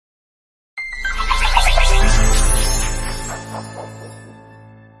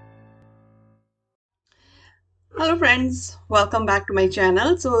friends, welcome back to my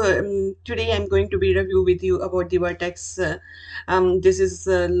channel. Today I'm going to be review with you about the VerTex. This is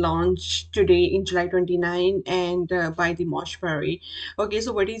launched today in July 29 and by the Moshberry. Okay,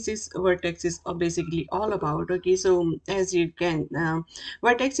 so what is this VerTex is basically all about? Okay, so as you can,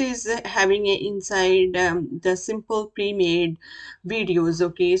 VerTex is having a inside the simple pre-made videos.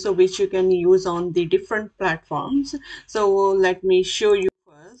 Okay, so which you can use on the different platforms. So let me show you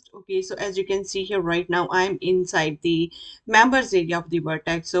first. Okay, so as you can see here right now, I'm inside the members area of the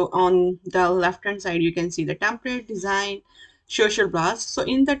VerTex. So on the left hand side you can see the template, design, social blast. So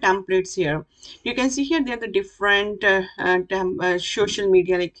in the templates here you can see here there are the different social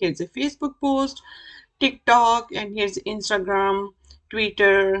media, like here's a Facebook post, TikTok, and here's Instagram,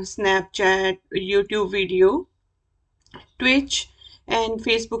 Twitter, Snapchat, YouTube video, Twitch, and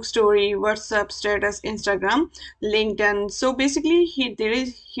Facebook story, WhatsApp status, Instagram, LinkedIn. So basically here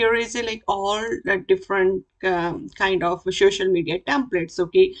is a, like all the different kind of social media templates.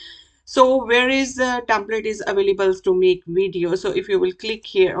 Okay, so where is the template is available to make video. So if you will click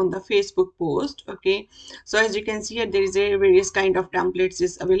here on the Facebook post, okay, so as you can see here there is a various kind of templates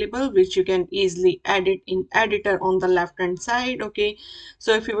is available which you can easily edit in editor on the left hand side. Okay,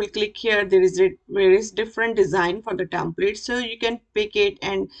 so if you will click here, there is a various different design for the template, so you can pick it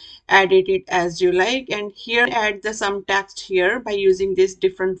and edit it as you like. And here add the some text here by using these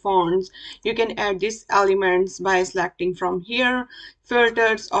different fonts. You can add these elements by selecting from here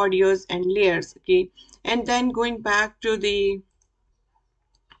filters, audios, and layers. Okay, and then going back to the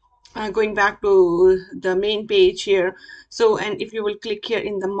main page here. So, and if you will click here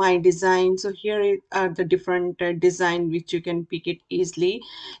in the my design, so here are the different design which you can pick it easily.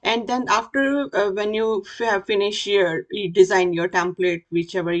 And then after when you have finished you design your template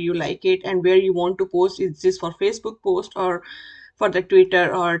whichever you like it and where you want to post, is this for Facebook post or for the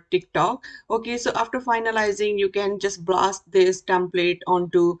Twitter or TikTok. Okay, so after finalizing you can just blast this template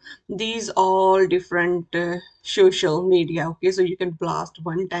onto these all different social media. Okay, so you can blast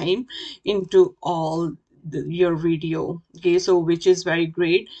one time into all your video. Okay, so which is very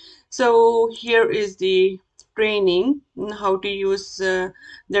great. So here is the training, how to use the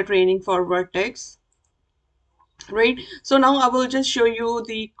training for VerTex, right? So now I will just show you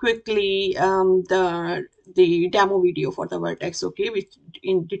the quickly the demo video for the VerTex. Okay, which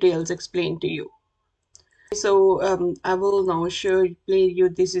in details explain to you. So I will now play you.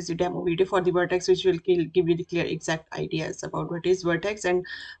 This is the demo video for the VerTex, which will give you the clear exact ideas about what is VerTex and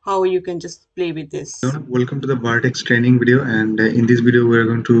how you can just play with this. Welcome to the VerTex training video, and in this video we are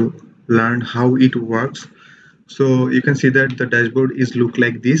going to learn how it works. So you can see that the dashboard is look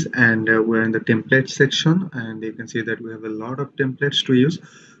like this, and we're in the template section, and you can see that we have a lot of templates to use.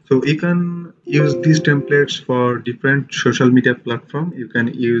 So you can use these templates for different social media platform. You can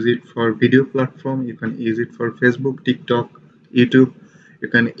use it for video platform, you can use it for Facebook, TikTok, YouTube. You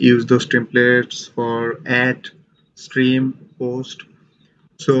can use those templates for ad, stream, post.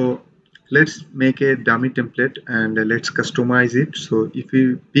 So let's make a dummy template and let's customize it. So if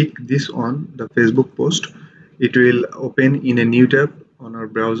we pick this on the Facebook post, it will open in a new tab on our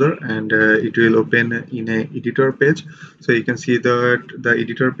browser, and it will open in a editor page. So you can see that the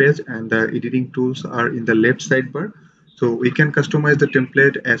editor page and the editing tools are in the left sidebar. So we can customize the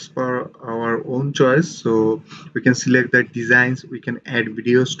template as per our own choice. So we can select the designs, we can add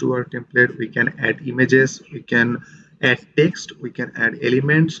videos to our template, we can add images, we can add text, we can add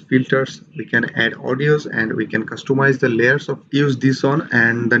elements, filters, we can add audios, and we can customize the layers of use this on.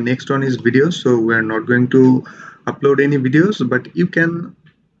 And the next one is videos. So we are not going to upload any videos, but you can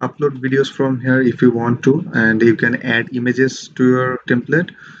upload videos from here if you want to, and you can add images to your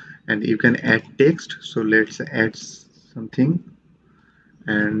template, and you can add text. So let's add something,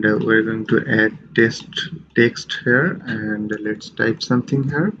 and we're going to add text here, and let's type something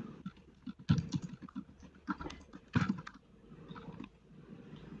here.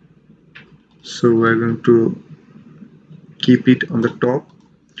 So we're going to keep it on the top.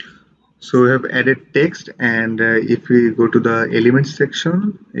 So we have added text, and if we go to the elements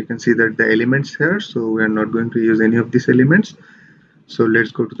section, you can see that the elements here. So we are not going to use any of these elements. So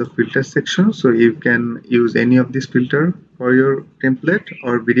let's go to the filter section. So you can use any of this filter for your template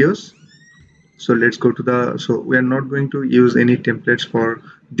or videos. So let's go to the, so we are not going to use any templates for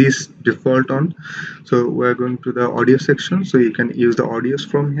this default on. So we're going to the audio section. So you can use the audios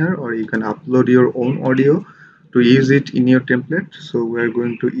from here, or you can upload your own audio to use it in your template. So we're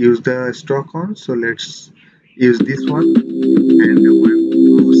going to use the stock on. So let's use this one, and we're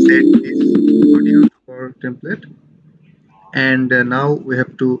going to set this audio for template. And now we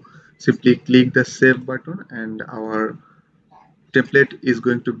have to simply click the save button, and our template is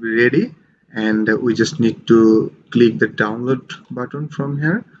going to be ready. and we just need to click the download button from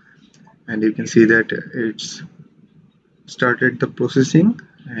here, and you can see that it's started the processing.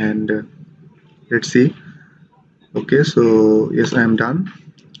 And let's see. Okay, so yes, I'm done,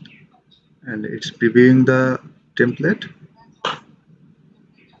 and it's previewing the template.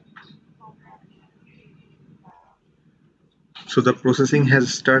 So the processing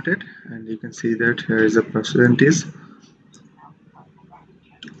has started, and you can see that here is the percentage.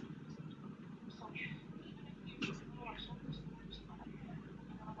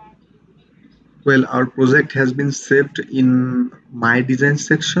 Well, our project has been saved in my design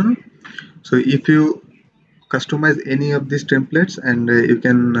section. So if you customize any of these templates, and you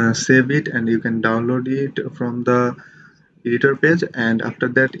can save it and you can download it from the editor page, and after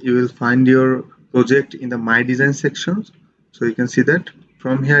that you will find your project in the my design sections. So you can see that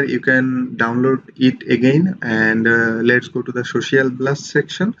from here you can download it again, and let's go to the social blast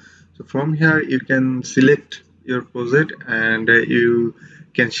section. So from here you can select your project, and you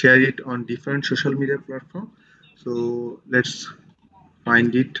can share it on different social media platform. So let's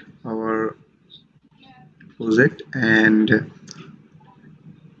find it, our project, and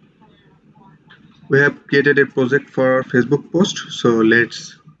we have created a project for Facebook post. So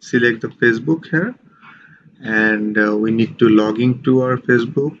let's select the Facebook here, and we need to log into our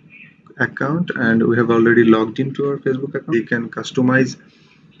Facebook account, and we have already logged into our Facebook account. You can customize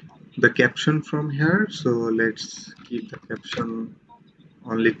the caption from here. So let's keep the caption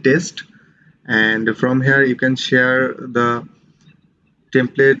only test, and from here you can share the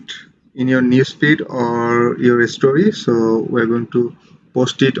template in your newsfeed or your story. So we're going to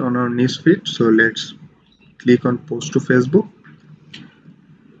post it on our newsfeed. So let's click on post to Facebook.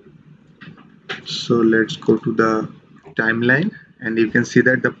 So let's go to the timeline, and you can see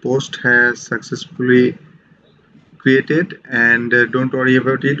that the post has successfully created. And don't worry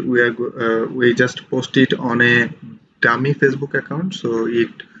about it, we just post it on a dummy Facebook account, so it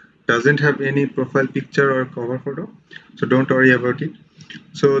doesn't have any profile picture or cover photo, so don't worry about it.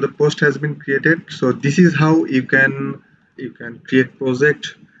 So the post has been created. So this is how you can create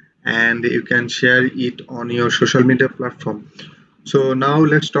project, and you can share it on your social media platform. So now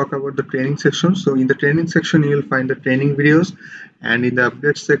let's talk about the training section. So in the training section, you will find the training videos, and in the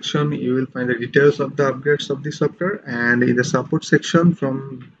upgrade section, you will find the details of the upgrades of the software. And in the support section,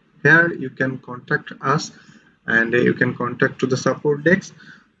 from here, you can contact us, and you can contact to the support desk.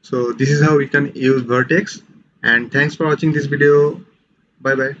 So this is how we can use VerTex. And thanks for watching this video.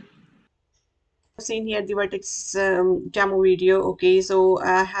 Bye bye. Seen here the VerTex demo video. Okay, so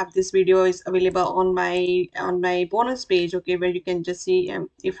I have this video is available on my bonus page. Okay, where you can just see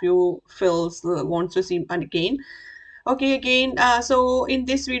if you feels wants to see again. Okay, again, so in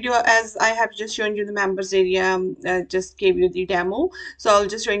this video, as I have just shown you the members area, just gave you the demo. So I'll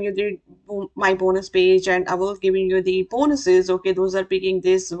just showing you the my bonus page, and I will giving you the bonuses. Okay, those are picking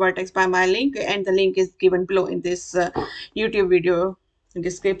this vertex by my link, and the link is given below in this YouTube video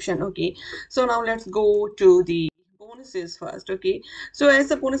description. Okay, so now let's go to the bonuses first. Okay, so as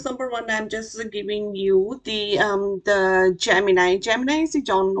a bonus number one, I'm just giving you the Gemini is the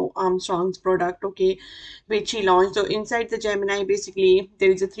John Armstrong's product. Okay, which he launched. So inside the Gemini, basically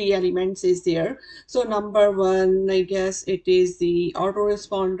there is a three elements is there. So number one, I guess it is the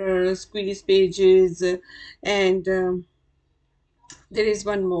autoresponder, squeeze pages, and there is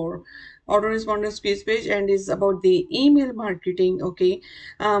one more autoresponder space page, and is about the email marketing. Okay,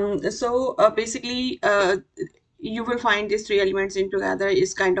 so basically you will find these three elements in together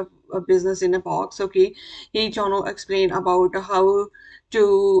is kind of a business in a box. Okay, he Jono explain about how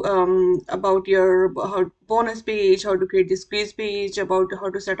to about your bonus page, how to create this quiz page, about how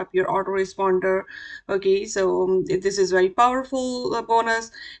to set up your autoresponder. Okay, so this is very powerful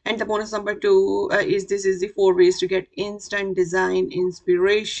bonus. And the bonus number two is this is the 4 ways to get instant design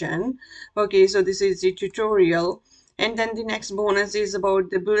inspiration. Okay, so this is the tutorial. And then the next bonus is about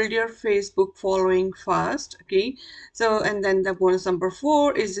the build your Facebook following fast. Okay, so and then the bonus number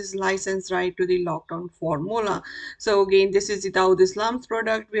 4 is this license right to the lockdown formula. So again, this is the Dawood Islam's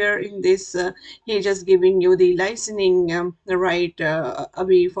product, where in this he just giving you the licensing the right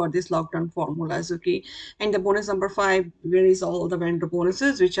away for this lockdown formulas. Okay, and the bonus number 5, where is all the vendor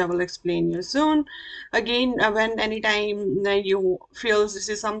bonuses, which I will explain you soon. Again, when anytime you feel this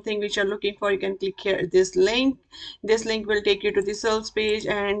is something which you're looking for, you can click here this link. This link will take you to the sales page,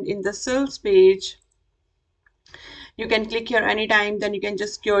 and in the sales page you can click here anytime, then you can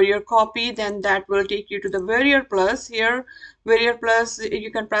just secure your copy, then that will take you to the Warrior Plus. Here Warrior Plus,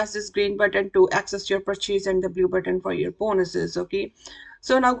 you can press this green button to access your purchase, and the blue button for your bonuses. Okay,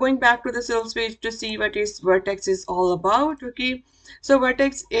 So now going back to the sales page to see what is VerTex is all about. Okay, so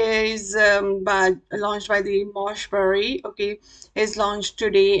VerTex is launched by the Moshberry. Okay, is launched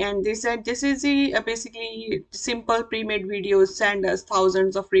today, and they said this is a basically simple pre-made videos send us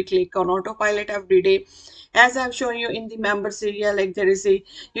thousands of free click on autopilot every day. As I've shown you in the members area, like there is a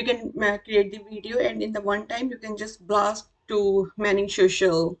you can create the video, and in the one time you can just blast to many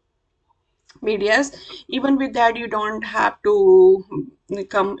social medias. Even with that, you don't have to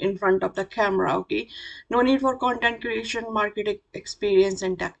come in front of the camera. Okay, no need for content creation, marketing experience,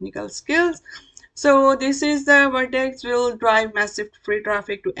 and technical skills. So this is the vertex will drive massive free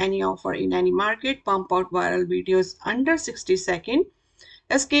traffic to any offer in any market, pump out viral videos under 60 seconds,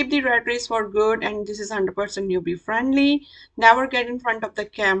 escape the rat race for good, and this is 100% newbie friendly. Never get in front of the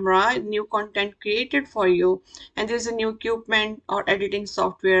camera, new content created for you, and there's a new equipment or editing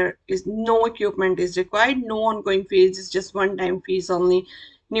software is no equipment is required, no ongoing fees, it's just one time fees only,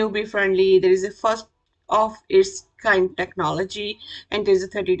 newbie friendly. There is a first of its kind technology, and there's a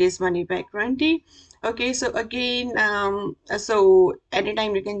 30 days money back guarantee. Okay, so again, so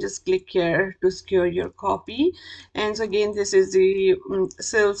anytime you can just click here to secure your copy. And so again, this is the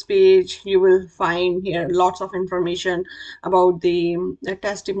sales page. You will find here lots of information about the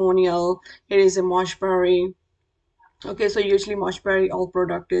testimonial. Here is a Moshberry. Okay, so usually Moshberry all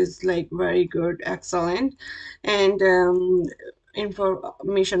product is like very good, excellent, and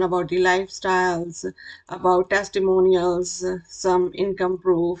information about the lifestyles, about testimonials, some income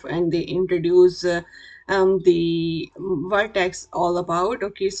proof, and they introduce the vertex all about.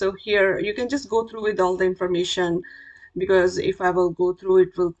 Okay, so here you can just go through with all the information, because if I will go through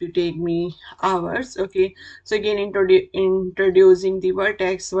it will take me hours. Okay, so again, introducing the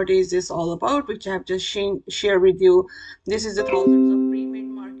vertex. What is this all about, which I have just shared with you. This is the thousands of pre-made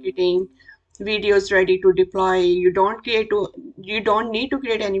marketing videos ready to deploy. You don't need to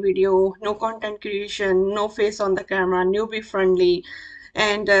create any video, no content creation, no face on the camera, newbie friendly,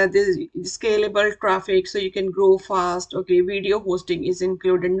 and this scalable traffic so you can grow fast. Okay, video hosting is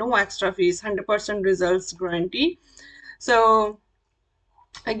included, no extra fees, 100% results guarantee. So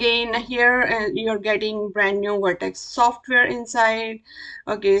again, here you're getting brand new vertex software inside.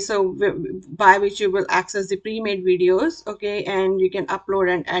 Okay, so by which you will access the pre-made videos. Okay, and you can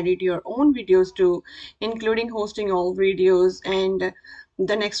upload and edit your own videos too, including hosting all videos. And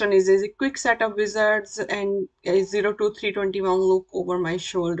the next one is a quick set of wizards and a 0 to 321 look over my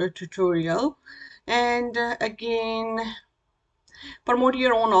shoulder tutorial. And again, promote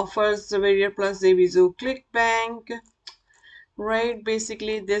your own offers, Warrior Plus, Zavizu, ClickBank. Right,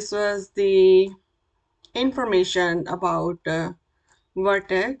 basically this was the information about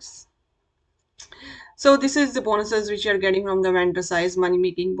Vertex. So this is the bonuses which you're getting from the vendor size money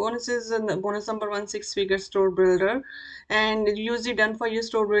making bonuses. And the bonus number one, six-figure store builder, and use the done for you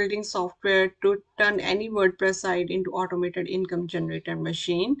store building software to turn any WordPress site into automated income generator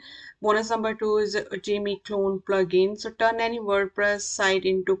machine. Bonus number two is a Jamie clone plugin. So turn any WordPress site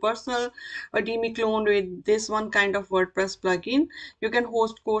into personal or Jamie clone with this one kind of WordPress plugin. You can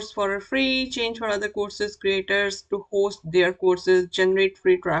host course for a free, change for other courses creators to host their courses, generate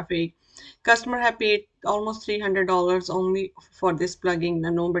free traffic. Customer have paid almost $300 only for this plugin.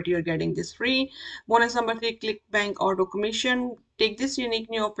 No, but you're getting this free. Bonus number three, ClickBank Auto Commission. Take this unique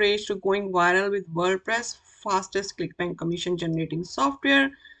new approach to going viral with WordPress, fastest ClickBank commission generating software.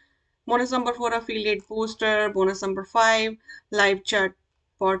 Bonus number four, affiliate booster. Bonus number five, live chat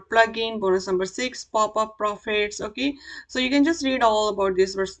bot plugin. Bonus number six, pop-up profits. Okay, so you can just read all about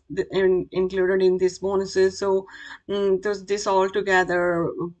this included in these bonuses. So this all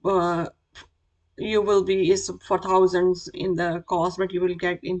together, you will be is for thousands in the cost, but you will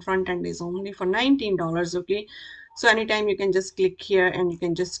get in front end is only for $19. Okay, so anytime you can just click here and you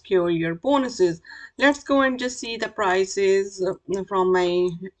can just secure your bonuses. Let's go and just see the prices from my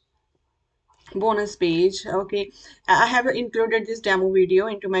bonus page. Okay, I have included this demo video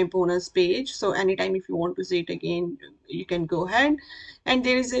into my bonus page, so anytime if you want to see it again, you can go ahead. And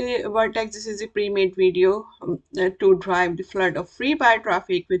there is a vertex. This is a pre-made video to drive the flood of free buyer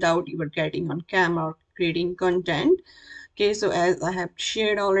traffic without even getting on camera or creating content. Okay, so as I have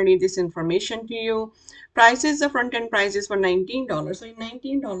shared already this information to you, prices, the front end prices for $19. So in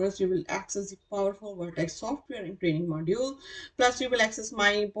 $19 you will access the powerful vertex software and training module, plus you will access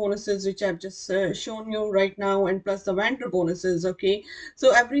my bonuses which I've just shown you right now, and plus the vendor bonuses. Okay,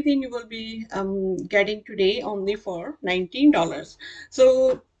 so everything you will be getting today only for $19.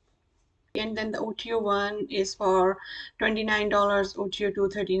 So And then the OTO one is for $29, OTO 2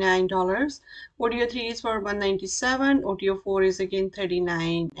 $39, OTO 3 is for $197, OTO 4 is again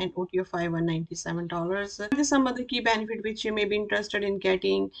 $39, and OTO 5 $197. There's some other key benefit which you may be interested in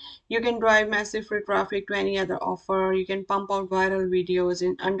getting. You can drive massive free traffic to any other offer. You can pump out viral videos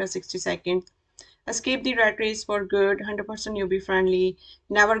in under 60 seconds. Escape the rat race for good, 100% newbie friendly,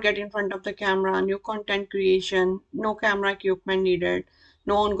 never get in front of the camera, new content creation, no camera equipment needed,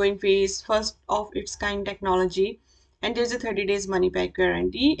 no ongoing fees, first of its kind technology, and there's a 30 days money back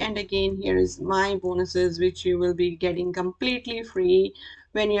guarantee. And again, here is my bonuses which you will be getting completely free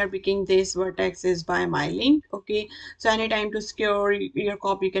when you're picking this vertex is by my link. Okay, so anytime to secure your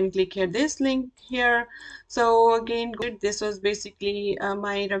copy, you can click here this link here. So again, this was basically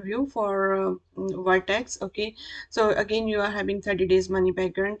my review for vertex. Okay, so again, you are having 30 days money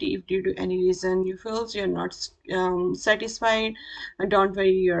back guarantee. If due to any reason you feel you're not satisfied, don't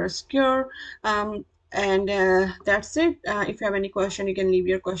worry, you're secure. And that's it. If you have any question, you can leave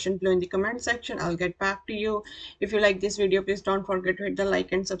your question below in the comment section. I'll get back to you. If you like this video, please don't forget to hit the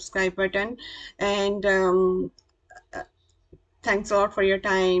like and subscribe button. And thanks a lot for your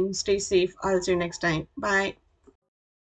time. Stay safe. I'll see you next time. Bye.